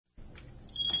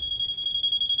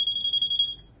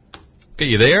Okay,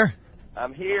 you there?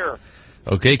 I'm here.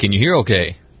 Okay, can you hear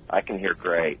okay? I can hear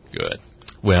great. Good.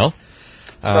 Well,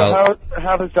 so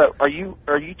how does that? Are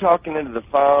you talking into the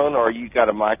phone, or you got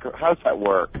a micro? How does that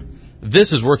work?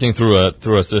 This is working through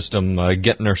a system, a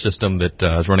Gettner system that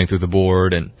is running through the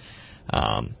board, and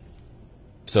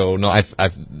so no,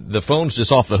 the phone's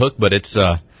just off the hook, but it's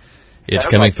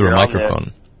coming like through a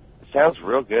microphone. Sounds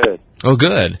real good. Oh,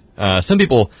 good. Some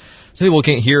people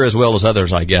can't hear as well as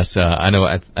others, I guess. I know.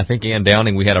 I think Ann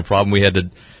Downing, we had a problem. We had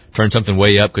to turn something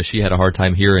way up because she had a hard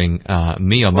time hearing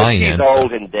me on my end. She's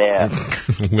old and deaf.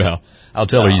 Well, I'll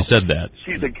tell her you said that.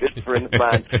 She's a good friend of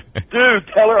mine. Dude,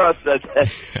 tell her I said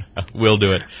that. We'll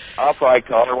do it. I'll probably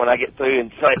call her when I get through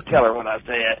and tell her what I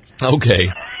said. Okay.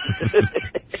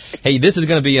 Hey, this is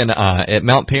going to be at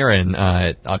Mount Perrin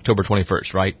October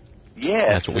 21st, right? Yes.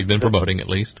 That's what we've been promoting, at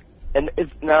least. And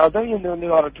now, are they in the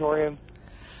new auditorium?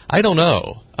 I don't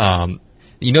know.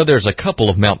 There's a couple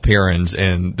of Mount Perrins,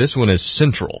 and this one is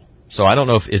Central. So I don't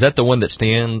know is that the one that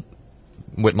Stan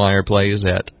Whitmire plays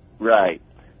at? Right.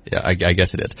 Yeah, I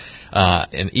guess it is.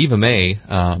 And Eva May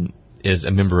is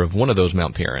a member of one of those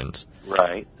Mount Perrins.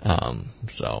 Right.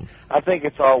 So I think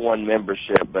it's all one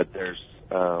membership, but there's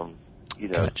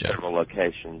Gotcha. Several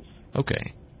locations.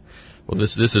 Okay. Well,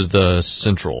 this is the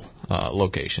Central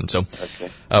location. So okay.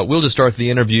 We'll just start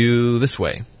the interview this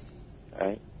way. All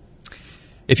right.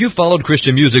 If you've followed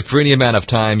Christian music for any amount of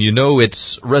time, you know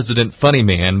it's Resident Funny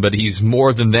Man, but he's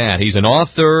more than that. He's an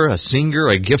author, a singer,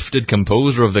 a gifted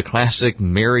composer of the classic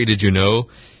Mary Did You Know,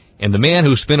 and the man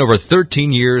who spent over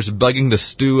 13 years bugging the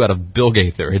stew out of Bill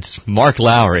Gaither. It's Mark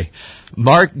Lowry.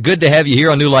 Mark, good to have you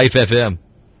here on New Life FM.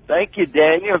 Thank you,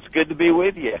 Daniel. It's good to be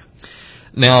with you.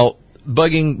 Now,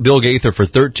 bugging Bill Gaither for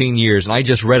 13 years, and I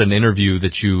just read an interview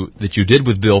that you did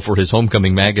with Bill for his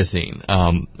Homecoming magazine.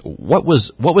 What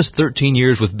was 13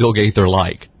 years with Bill Gaither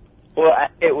like? Well,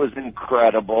 it was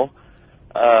incredible,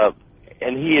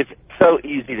 and he is so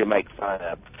easy to make fun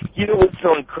of. You know what's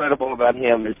so incredible about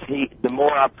him is the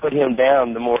more I put him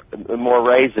down, the more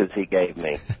raises he gave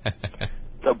me.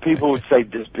 So people would say,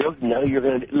 "Does Bill know you're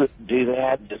going to do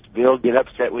that? Does Bill get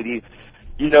upset with you?"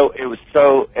 It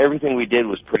was everything we did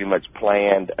was pretty much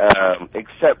planned,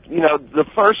 except, the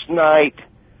first night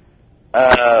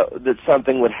that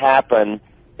something would happen,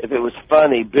 if it was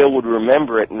funny, Bill would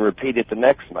remember it and repeat it the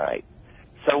next night.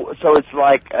 So it's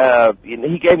like,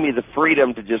 he gave me the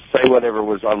freedom to just say whatever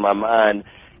was on my mind,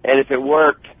 and if it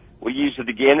worked, we used it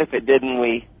again. If it didn't,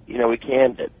 we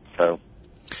canned it, so.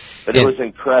 But it was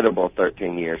incredible,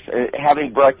 13 years.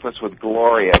 Having breakfast with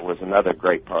Gloria was another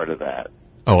great part of that.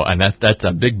 Oh, and that's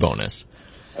a big bonus.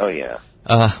 Oh, yeah.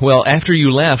 Well, after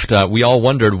you left, we all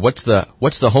wondered what's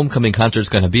the Homecoming concerts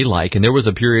going to be like, and there was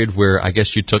a period where I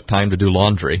guess you took time to do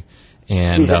laundry,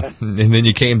 and then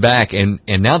you came back, and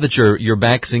now that you're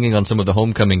back singing on some of the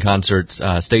Homecoming concerts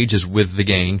stages with the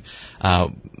gang,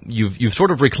 you've sort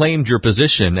of reclaimed your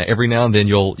position. Every now and then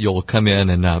you'll come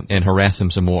in and harass him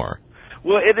some more.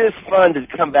 Well, it is fun to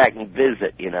come back and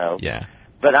visit, Yeah.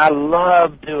 But I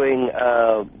love doing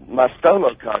my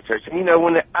solo concerts. And,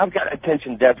 when I've got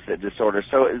attention deficit disorder,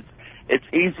 so it's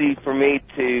easy for me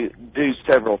to do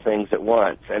several things at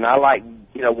once. And I like,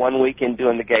 one weekend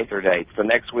doing the Gaither dates, the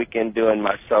next weekend doing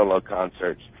my solo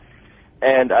concerts.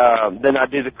 And then I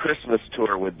do the Christmas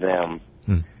tour with them.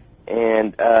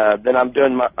 And then I'm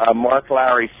doing my Mark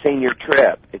Lowry senior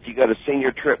trip. If you go to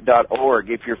seniortrip.org,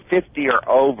 if you're 50 or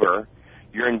over,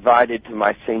 you're invited to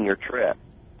my senior trip,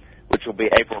 which will be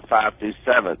April 5th through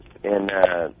 7th in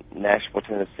Nashville,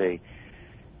 Tennessee.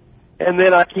 And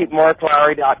then I keep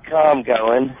marklowry.com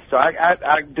going. So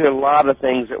I do a lot of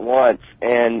things at once,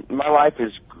 and my life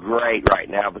is great right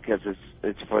now because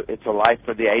it's a life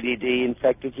for the ADD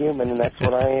infected human, and that's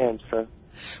what I am. So.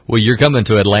 Well, you're coming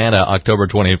to Atlanta October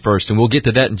 21st, and we'll get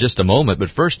to that in just a moment. But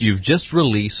first, you've just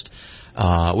released,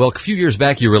 a few years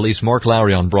back, you released Mark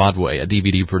Lowry on Broadway, a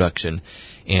DVD production.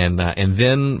 And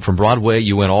then from Broadway,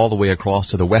 you went all the way across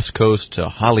to the West Coast to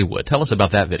Hollywood. Tell us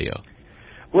about that video.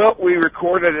 Well, we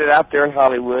recorded it out there in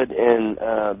Hollywood, and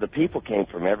the people came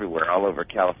from everywhere, all over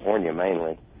California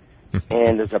mainly.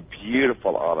 And there's a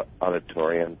beautiful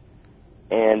auditorium.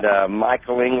 And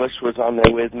Michael English was on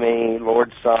there with me,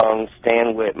 Lord Song,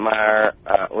 Stan Whitmire.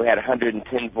 We had a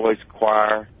 110-voice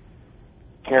choir.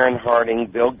 Karen Harding,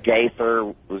 Bill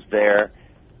Gaither was there.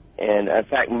 And, in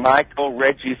fact, Michael,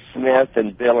 Reggie Smith,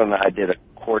 and Bill and I did a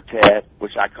quartet,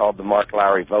 which I called the Mark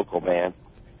Lowry Vocal Band.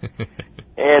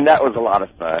 And that was a lot of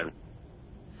fun.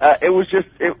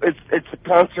 It's a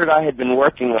concert I had been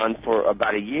working on for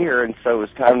about a year, and so it was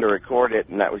time to record it,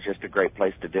 and that was just a great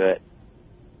place to do it.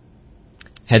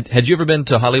 Had you ever been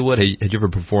to Hollywood? Had you ever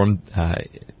performed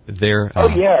there? Oh,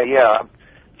 yeah.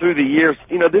 Through the years,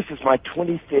 this is my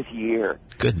 25th year.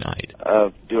 Good night.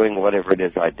 Of doing whatever it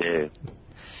is I do.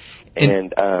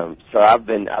 And so I've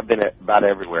been about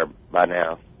everywhere by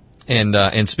now.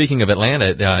 And speaking of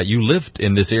Atlanta, you lived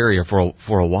in this area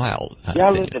for a while. Yeah,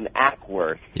 I lived in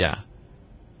Ackworth. Yeah.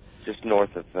 Just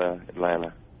north of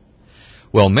Atlanta.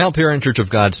 Well, Mount Paran Church of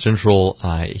God Central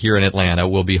here in Atlanta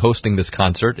will be hosting this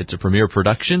concert. It's a premiere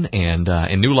production, and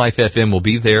New Life FM will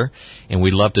be there, and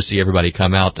we'd love to see everybody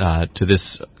come out to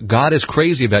this God is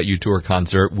Crazy About You tour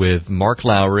concert with Mark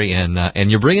Lowry, and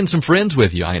you're bringing some friends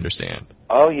with you, I understand.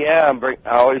 Oh, yeah.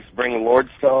 I always bring Lord's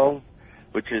Song,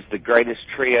 which is the greatest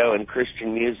trio in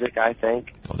Christian music, I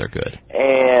think. Oh, they're good.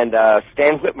 And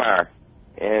Stan Whitmire.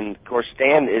 And, of course,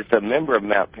 Stan is a member of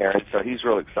Mount Paran, so he's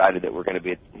real excited that we're going to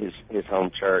be at his home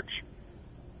church.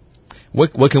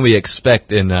 What can we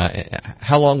expect, and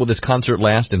how long will this concert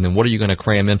last, and then what are you going to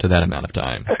cram into that amount of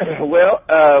time? Well,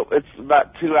 it's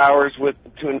about 2 hours with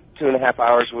two and a half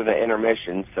hours with an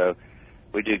intermission, so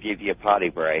we do give you a potty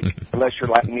break. Unless you're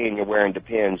like me and you're wearing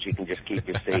Depends, you can just keep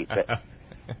your seat. But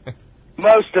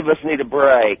most of us need a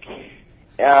break.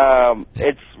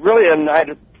 It's really a night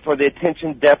for the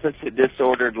attention deficit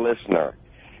disordered listener.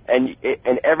 And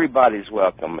everybody's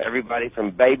welcome. Everybody from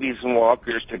babies and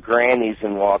walkers to grannies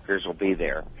and walkers will be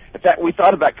there. In fact, we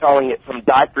thought about calling it From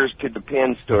Diapers to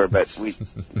Depends Tour, but we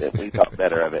thought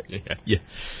better of it. Yeah.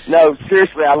 No,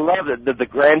 seriously, I love it that the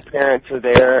grandparents are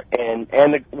there, and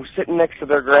we're sitting next to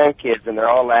their grandkids, and they're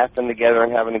all laughing together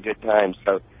and having a good time.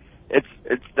 So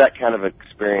it's that kind of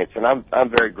experience, and I'm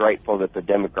very grateful that the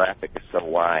demographic is so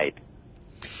wide.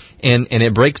 And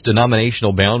it breaks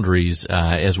denominational boundaries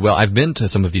as well. I've been to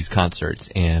some of these concerts,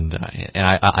 and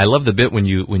I love the bit when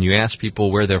you ask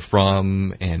people where they're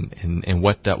from and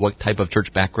what type of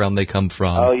church background they come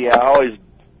from. Oh yeah, I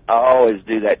always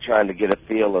do that, trying to get a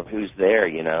feel of who's there.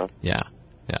 Yeah.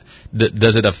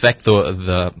 Does it affect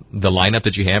the lineup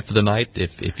that you have for the night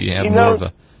if you have more of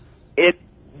a? It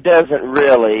doesn't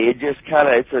really. It just kind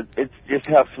of it just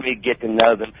helps me get to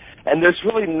know them, and there's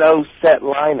really no set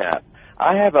lineup.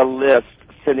 I have a list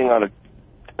sitting on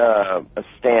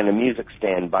a music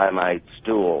stand by my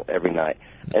stool every night,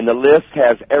 and the list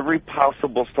has every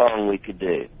possible song we could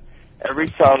do,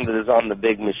 every song that is on the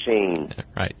big machine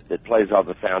that plays all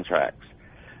the soundtracks,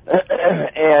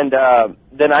 and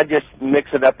then I just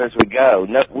mix it up as we go.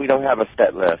 No, we don't have a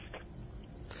set list.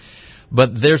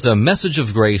 But there's a message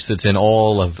of grace that's in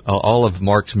all of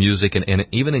Mark's music, and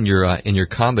even in your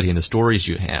comedy and the stories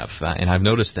you have. And I've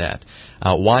noticed that.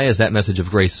 Why is that message of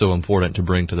grace so important to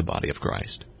bring to the body of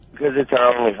Christ? Because it's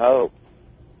our only hope.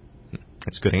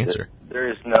 That's a good answer.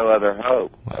 There is no other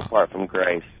hope apart from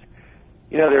grace.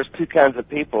 There's two kinds of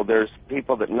people. There's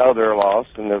people that know they're lost,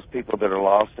 and there's people that are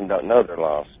lost and don't know they're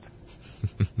lost.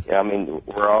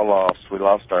 We're all lost. We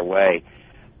lost our way.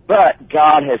 But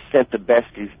God has sent the best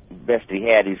he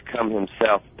had. He's come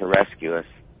himself to rescue us.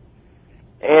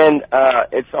 And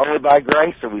it's only by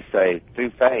grace, that we say,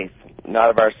 through faith, not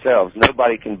of ourselves.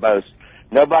 Nobody can boast.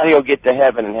 Nobody will get to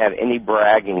heaven and have any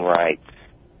bragging rights.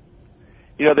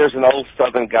 There's an old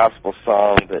Southern gospel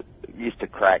song that used to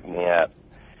crack me up.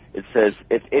 It says,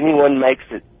 if anyone makes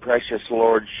it precious,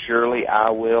 Lord, surely I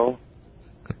will.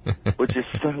 Which is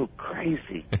so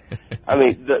crazy.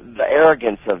 The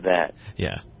arrogance of that.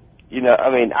 Yeah.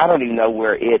 I don't even know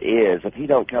where it is. If he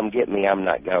don't come get me, I'm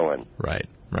not going. Right.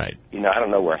 I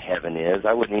don't know where heaven is.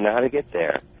 I wouldn't even know how to get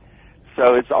there.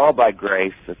 So it's all by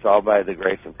grace. It's all by the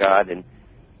grace of God. And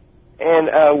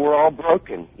we're all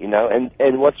broken,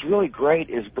 And what's really great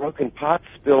is broken pots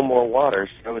spill more water,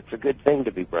 so it's a good thing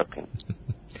to be broken.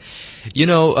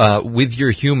 With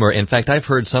your humor, in fact, I've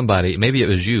heard somebody, maybe it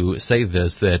was you, say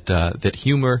this, that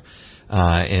humor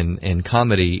and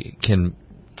comedy can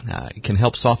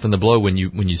help soften the blow when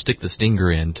you stick the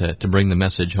stinger in to bring the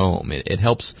message home. It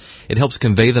helps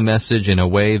convey the message in a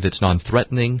way that's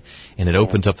non-threatening, and it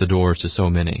opens up the doors to so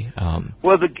many.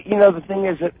 Well, the thing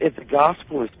is, if the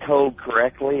gospel is told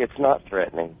correctly, it's not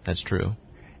threatening. That's true.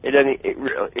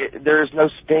 There is no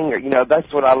stinger.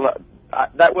 That's what I love.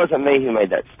 That wasn't me who made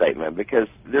that statement, because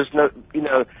there's no,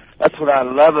 that's what I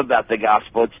love about the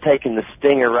gospel. It's taking the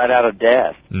stinger right out of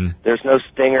death. There's no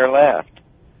stinger left.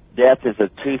 Death is a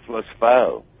toothless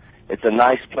foe. It's a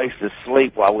nice place to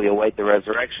sleep while we await the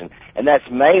resurrection. And that's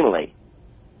mainly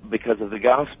because of the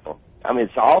gospel.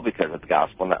 It's all because of the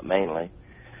gospel, not mainly.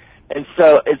 And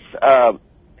so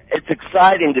it's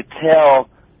exciting to tell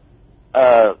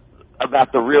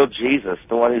about the real Jesus,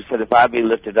 the one who said, if I be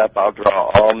lifted up, I'll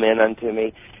draw all men unto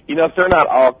me. If they're not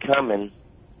all coming,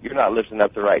 you're not lifting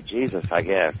up the right Jesus, I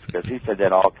guess, because he said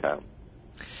that all come.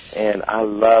 And I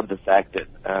love the fact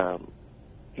that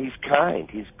he's kind,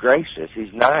 he's gracious,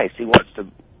 he's nice. He wants to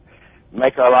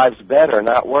make our lives better,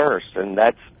 not worse. And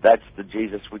that's the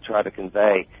Jesus we try to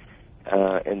convey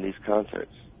in these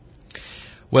concerts.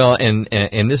 Well, and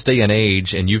in this day and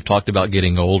age, and you've talked about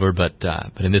getting older, but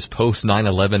in this post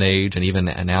 9/11 age, and even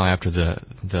now after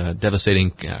the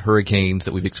devastating hurricanes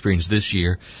that we've experienced this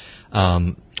year,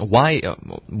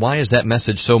 why is that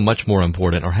message so much more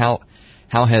important, or how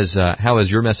has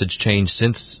your message changed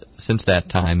since that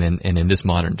time and in this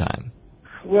modern time?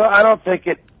 Well, I don't think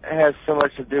it has so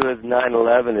much to do with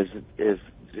 9/11 as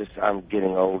just I'm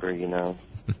getting older, and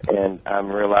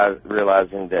I'm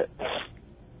realizing that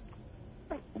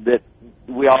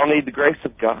we all need the grace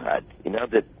of God.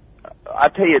 That I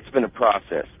tell you, it's been a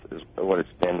process. Is what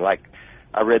it's been. Like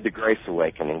I read The Grace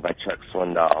Awakening by Chuck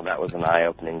Swindoll. That was an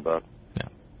eye-opening book. Yeah.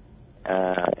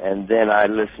 And then I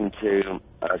listened to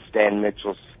Stan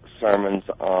Mitchell's sermons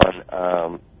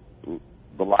on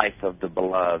the life of the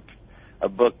beloved, a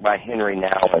book by Henry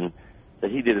Nouwen that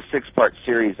he did a 6-part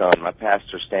series on. My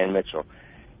pastor, Stan Mitchell.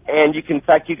 And you can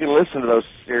listen to those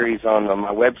series on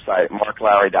my website at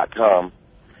marklowry.com.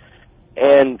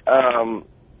 And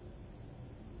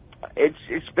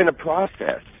it's been a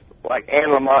process. Like Anne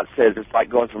Lamott says, it's like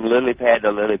going from lily pad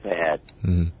to lily pad.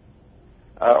 Mm-hmm.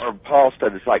 Or Paul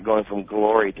said it's like going from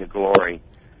glory to glory.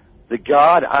 The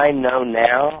God I know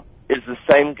now is the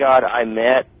same God I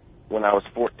met when I was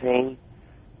 14,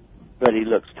 but he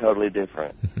looks totally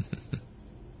different.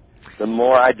 The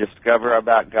more I discover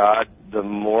about God, the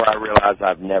more I realize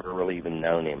I've never really even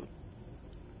known him.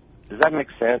 Does that make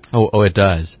sense? Oh, it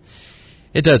does.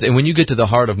 It does. And when you get to the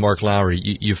heart of Mark Lowry,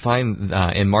 you find,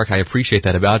 and Mark, I appreciate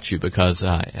that about you, because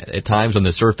at times on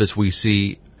the surface we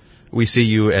see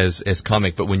you as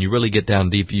comic, but when you really get down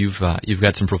deep, you've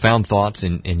got some profound thoughts,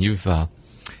 and you've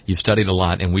studied a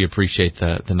lot, and we appreciate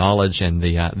the knowledge and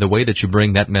the way that you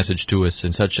bring that message to us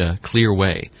in such a clear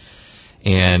way.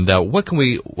 And what can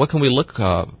we look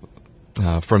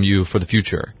from you for the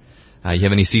future? You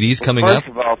have any CDs coming up?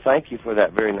 First of all, thank you for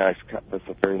that. That's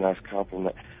a very nice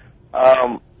compliment.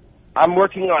 I'm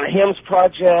working on a hymns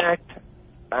project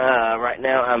right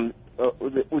now.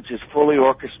 Which is fully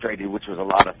orchestrated, which was a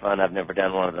lot of fun. I've never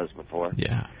done one of those before.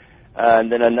 Yeah.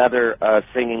 And then another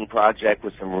singing project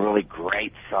with some really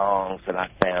great songs that I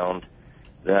found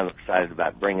that I'm excited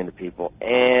about bringing to people.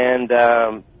 And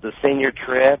the senior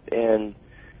trip, and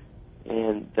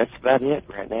that's about it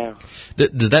right now.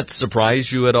 Does that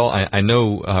surprise you at all? I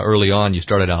know early on you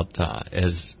started out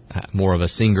as more of a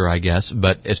singer, I guess,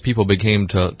 but as people became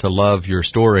to love your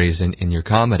stories and your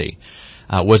comedy,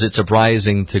 was it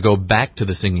surprising to go back to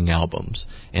the singing albums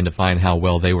and to find how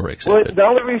well they were accepted? Well, the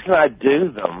only reason I do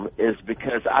them is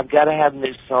because I've got to have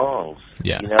new songs.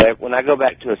 Yeah. When I go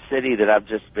back to a city that I've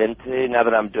just been to, now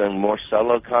that I'm doing more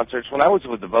solo concerts, when I was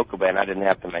with the vocal band, I didn't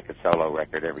have to make a solo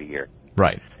record every year.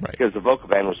 Right. Because the vocal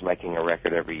band was making a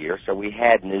record every year, so we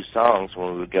had new songs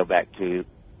when we would go back to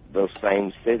those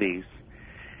same cities.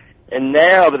 And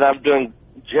now that I'm doing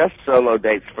just solo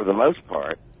dates for the most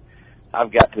part, I've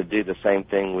got to do the same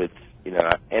thing with,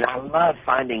 and I love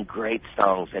finding great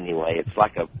songs anyway. It's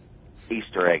like a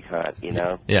Easter egg hunt,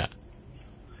 Yeah.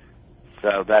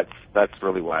 So that's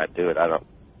really why I do it.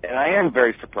 And I am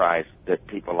very surprised that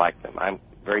people like them. I'm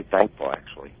very thankful,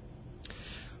 actually.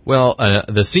 Well,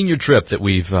 the senior trip that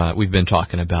we've been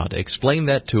talking about, explain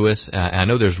that to us. I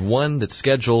know there's one that's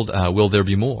scheduled. Will there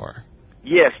be more?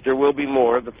 Yes, there will be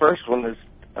more. The first one is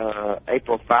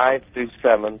April 5 through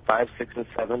 7, 5, 6, and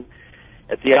 7.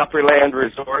 At the Opryland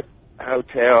Resort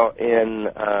Hotel in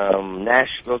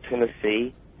Nashville,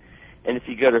 Tennessee. And if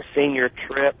you go to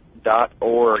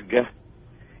seniortrip.org,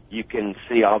 you can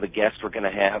see all the guests we're going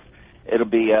to have. It'll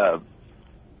be,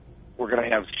 we're going to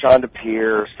have Shonda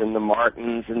Pierce and the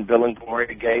Martins and Bill and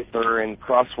Gloria Gaither and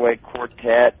Crossway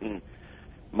Quartet and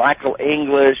Michael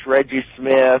English, Reggie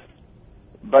Smith.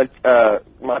 But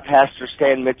my pastor,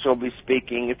 Stan Mitchell, will be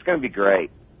speaking. It's going to be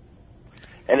great.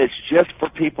 And it's just for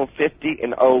people 50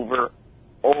 and over,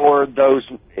 or those,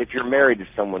 if you're married to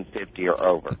someone 50 or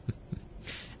over.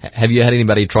 Have you had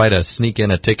anybody try to sneak in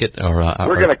a ticket?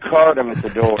 We're going to card them at the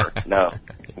door. No,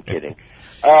 I'm kidding.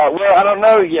 Well, I don't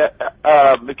know yet,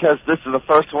 because this is the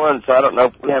first one, so I don't know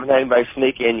if we haven't had anybody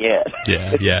sneak in yet.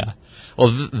 Yeah.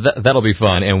 Well, that'll be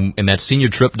fun. And that's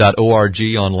seniortrip.org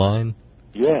online?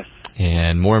 Yes.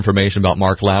 And more information about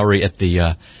Mark Lowry at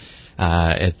the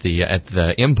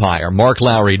Empire,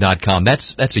 marklowry.com.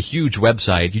 That's a huge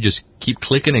website. You just keep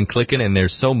clicking and clicking, and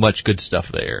there's so much good stuff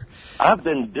there. I've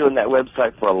been doing that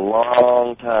website for a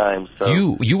long time.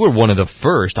 So you were one of the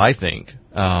first, I think.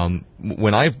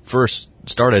 When I first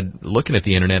started looking at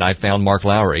the internet, I found Mark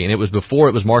Lowry, and it was before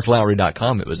it was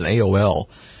marklowry.com. It was an AOL.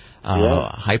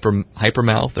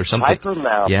 Hypermouth or something.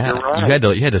 Hypermouth. Yeah, You're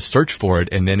right. you had to search for it,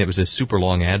 and then it was a super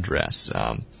long address.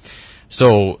 Wow.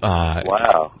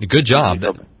 Good job.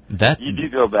 You do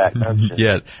go back, don't you?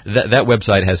 Yeah, that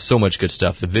website has so much good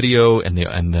stuff. The video and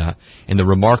the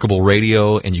remarkable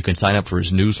radio, and you can sign up for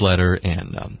his newsletter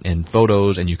and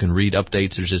photos, and you can read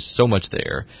updates. There's just so much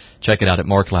there. Check it out at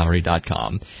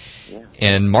marklowry.com. Yeah.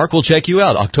 And Mark will check you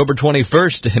out October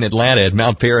 21st in Atlanta at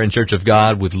Mount Perrin Church of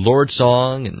God with Lord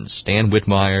Song and Stan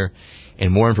Whitmire.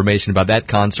 And more information about that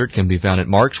concert can be found at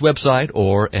Mark's website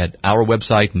or at our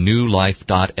website,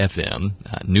 newlife.fm,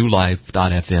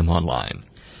 newlife.fm online.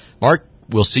 Mark,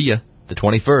 we'll see you the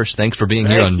 21st. Thanks for being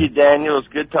here. Thank you, Daniel. It's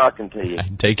good talking to you.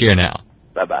 Take care now.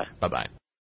 Bye-bye. Bye-bye.